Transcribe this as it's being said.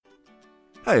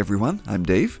Hi everyone, I'm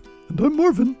Dave. And I'm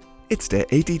Marvin. It's day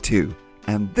 82,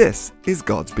 and this is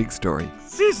God's Big Story.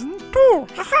 Season 2!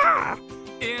 Ha-ha!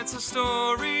 It's a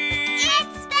story.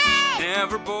 It's big!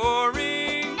 Never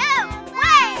boring. No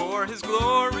way! For His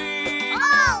glory.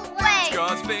 Always! It's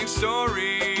God's big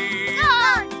story.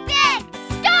 God's big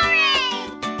story!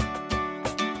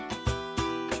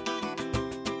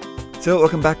 So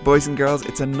welcome back, boys and girls.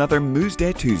 It's another Moo's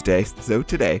Day Tuesday. So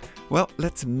today, well,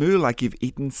 let's moo like you've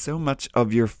eaten so much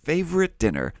of your favourite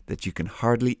dinner that you can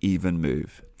hardly even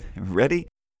move. Ready?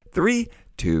 3,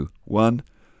 2, 1.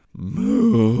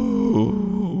 Moo.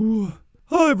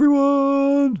 Hi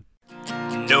everyone!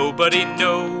 Nobody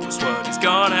knows what he's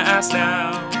gonna ask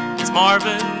now. It's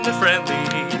Marvin, the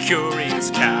friendly, curious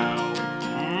cow.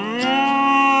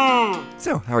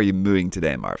 So, how are you mooing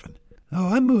today, Marvin?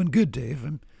 Oh, I'm mooing good, Dave.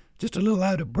 I'm just a little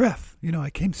out of breath. You know, I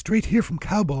came straight here from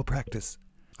Cowball practice.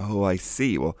 Oh, I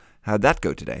see. Well, how'd that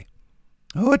go today?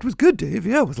 Oh, it was good, Dave.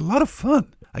 Yeah, it was a lot of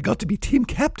fun. I got to be team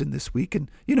captain this week and,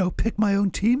 pick my own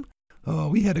team. Oh,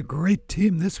 we had a great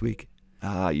team this week.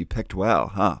 Ah, you picked well,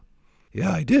 huh?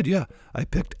 Yeah, I did, yeah. I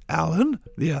picked Alan,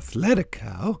 the athletic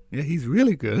cow. Yeah, he's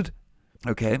really good.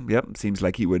 Okay, yep, seems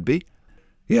like he would be.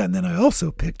 Yeah, and then I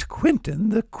also picked Quentin,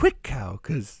 the quick cow,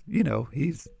 because,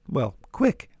 he's,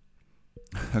 quick.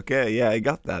 Okay, yeah, I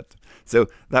got that. So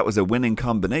that was a winning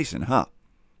combination, huh?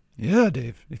 Yeah,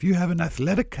 Dave. If you have an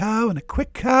athletic cow and a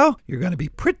quick cow, you're going to be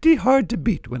pretty hard to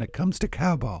beat when it comes to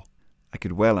cowball. I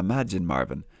could well imagine,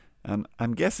 Marvin. And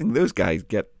I'm guessing those guys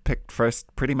get picked first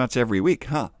pretty much every week,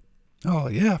 huh? Oh,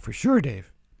 yeah, for sure,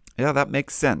 Dave. Yeah, that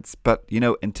makes sense. But,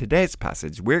 in today's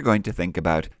passage, we're going to think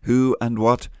about who and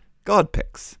what God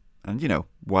picks. And,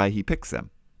 why he picks them.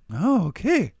 Oh,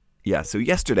 okay. Yeah, so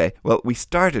yesterday, we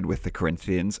started with the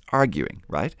Corinthians arguing,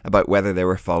 right? About whether they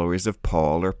were followers of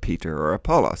Paul or Peter or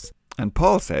Apollos. And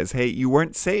Paul says, hey, you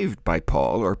weren't saved by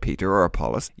Paul or Peter or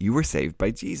Apollos. You were saved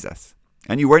by Jesus.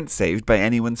 And you weren't saved by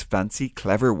anyone's fancy,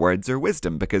 clever words or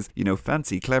wisdom because,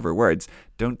 fancy, clever words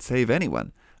don't save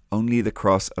anyone. Only the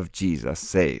cross of Jesus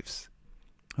saves.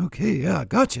 Okay, yeah,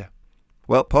 gotcha.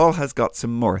 Well, Paul has got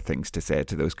some more things to say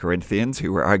to those Corinthians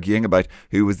who were arguing about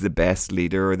who was the best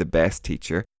leader or the best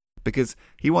teacher, because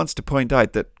he wants to point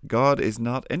out that God is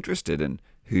not interested in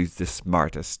who's the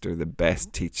smartest or the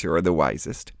best teacher or the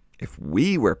wisest. If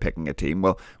we were picking a team,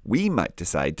 we might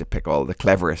decide to pick all the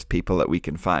cleverest people that we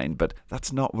can find, but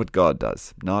that's not what God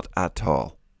does. Not at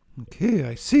all. Okay,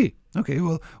 I see. Okay,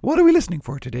 well, what are we listening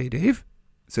for today, Dave?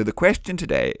 So the question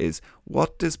today is,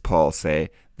 what does Paul say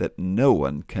that no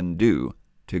one can do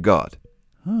to God?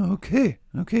 Oh, okay.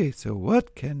 Okay, so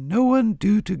what can no one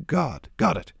do to God?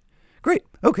 Got it. Great.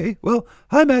 Okay, well,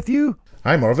 hi, Matthew.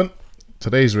 Hi, Marvin.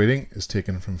 Today's reading is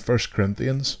taken from 1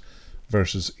 Corinthians,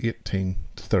 verses 18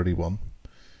 to 31.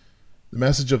 The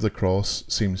message of the cross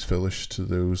seems foolish to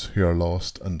those who are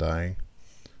lost and dying,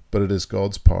 but it is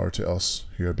God's power to us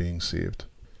who are being saved.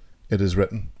 It is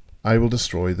written, I will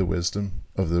destroy the wisdom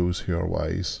of those who are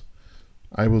wise.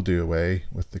 I will do away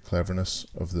with the cleverness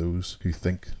of those who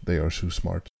think they are so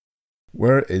smart.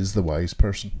 Where is the wise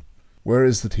person? Where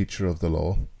is the teacher of the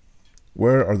law?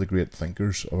 Where are the great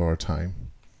thinkers of our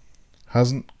time?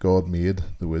 Hasn't God made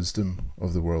the wisdom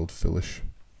of the world foolish?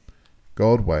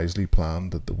 God wisely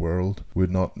planned that the world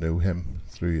would not know him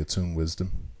through its own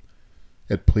wisdom.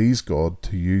 It pleased God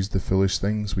to use the foolish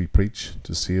things we preach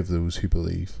to save those who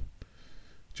believe.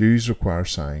 Jews require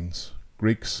signs,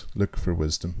 Greeks look for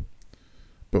wisdom,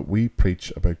 but we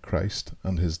preach about Christ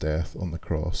and his death on the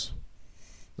cross.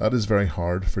 That is very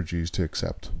hard for Jews to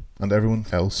accept, and everyone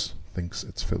else thinks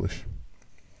it's foolish.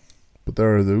 But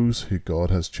there are those who God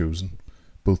has chosen,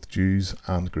 both Jews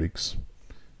and Greeks.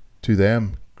 To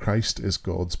them, Christ is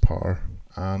God's power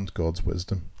and God's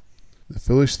wisdom. The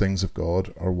foolish things of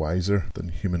God are wiser than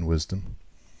human wisdom.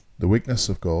 The weakness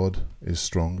of God is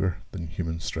stronger than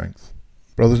human strength.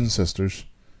 Brothers and sisters,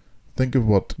 think of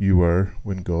what you were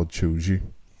when God chose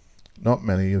you. Not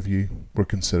many of you were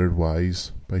considered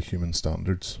wise by human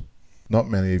standards. Not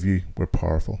many of you were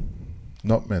powerful.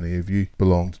 Not many of you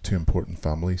belonged to important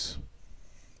families.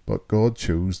 But God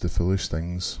chose the foolish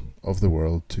things of the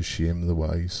world to shame the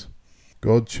wise.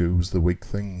 God chose the weak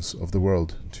things of the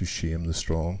world to shame the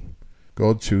strong.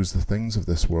 God chose the things of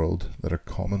this world that are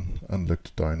common and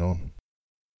looked down on.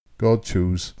 God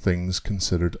chose things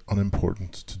considered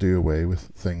unimportant to do away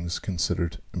with things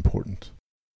considered important.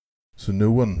 So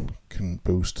no one can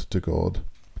boast to God.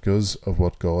 Because of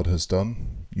what God has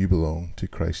done, you belong to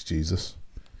Christ Jesus.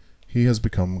 He has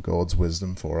become God's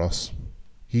wisdom for us.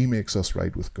 He makes us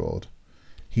right with God.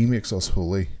 He makes us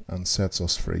holy and sets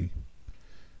us free.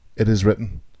 It is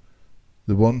written,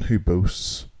 the one who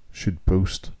boasts should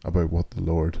boast about what the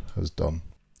Lord has done.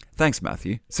 Thanks,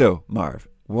 Matthew. So, Marv,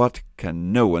 what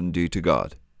can no one do to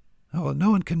God? Oh, well,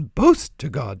 no one can boast to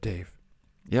God, Dave.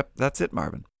 Yep, that's it,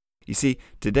 Marvin. You see,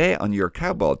 today on your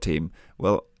Cowball team,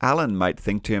 well, Alan might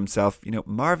think to himself,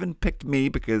 Marvin picked me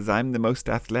because I'm the most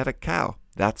athletic cow.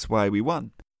 That's why we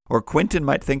won. Or Quentin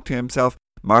might think to himself,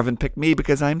 Marvin picked me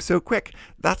because I'm so quick.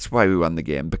 That's why we won the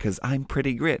game, because I'm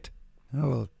pretty great. Oh,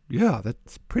 well, yeah,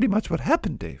 that's pretty much what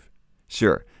happened, Dave.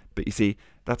 Sure, but you see,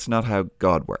 that's not how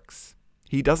God works.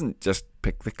 He doesn't just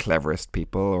pick the cleverest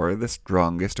people or the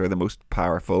strongest or the most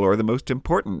powerful or the most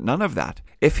important. None of that.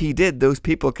 If he did, those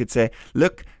people could say,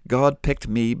 look, God picked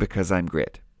me because I'm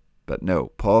great. But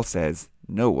no, Paul says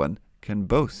no one can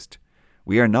boast.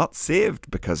 We are not saved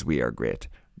because we are great.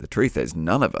 The truth is,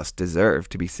 none of us deserve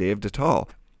to be saved at all.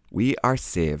 We are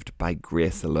saved by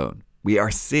grace alone. We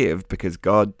are saved because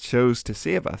God chose to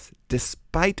save us,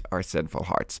 despite our sinful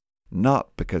hearts,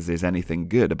 not because there's anything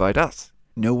good about us.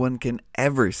 No one can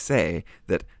ever say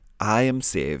that I am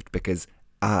saved because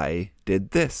I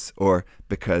did this or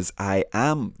because I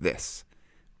am this.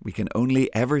 We can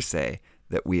only ever say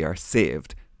that we are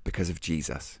saved because of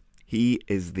Jesus. He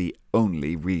is the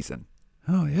only reason.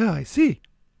 Oh, yeah, I see.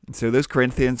 And so those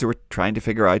Corinthians who were trying to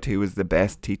figure out who was the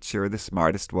best teacher or the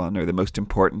smartest one or the most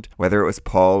important, whether it was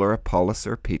Paul or Apollos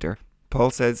or Peter, Paul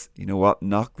says, you know what,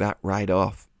 knock that right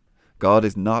off. God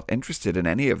is not interested in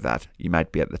any of that. You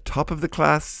might be at the top of the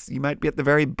class, you might be at the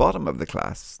very bottom of the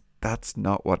class. That's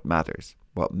not what matters.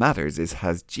 What matters is,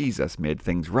 has Jesus made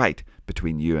things right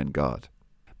between you and God?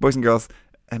 Boys and girls,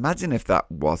 imagine if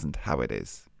that wasn't how it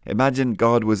is. Imagine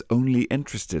God was only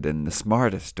interested in the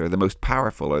smartest or the most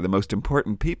powerful or the most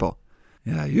important people.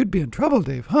 Yeah, you'd be in trouble,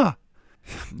 Dave, huh?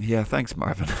 Yeah, thanks,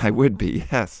 Marvin. I would be,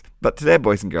 yes. But today,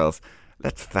 boys and girls,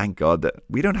 let's thank God that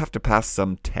we don't have to pass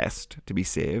some test to be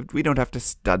saved. We don't have to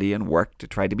study and work to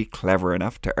try to be clever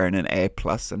enough to earn an A+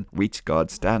 and reach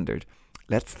God's standard.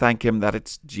 Let's thank Him that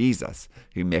it's Jesus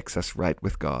who makes us right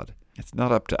with God. It's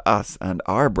not up to us and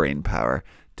our brain power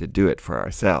to do it for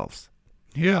ourselves.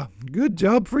 Yeah, good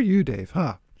job for you, Dave,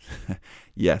 huh?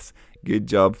 Yes, good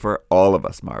job for all of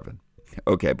us, Marvin.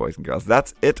 Okay, boys and girls,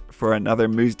 that's it for another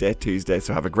Moose Day Tuesday,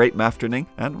 so have a great afternoon,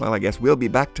 and, well, I guess we'll be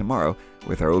back tomorrow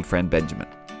with our old friend Benjamin.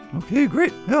 Okay,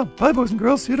 great. Yeah, bye, boys and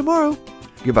girls. See you tomorrow.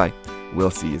 Goodbye. We'll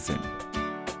see you soon.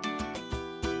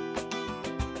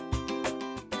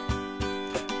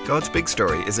 God's Big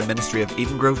Story is a ministry of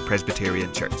Eden Grove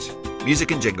Presbyterian Church.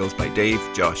 Music and jingles by Dave,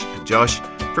 Josh and Josh.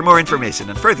 For more information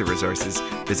and further resources,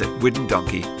 visit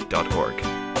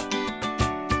woodendonkey.org.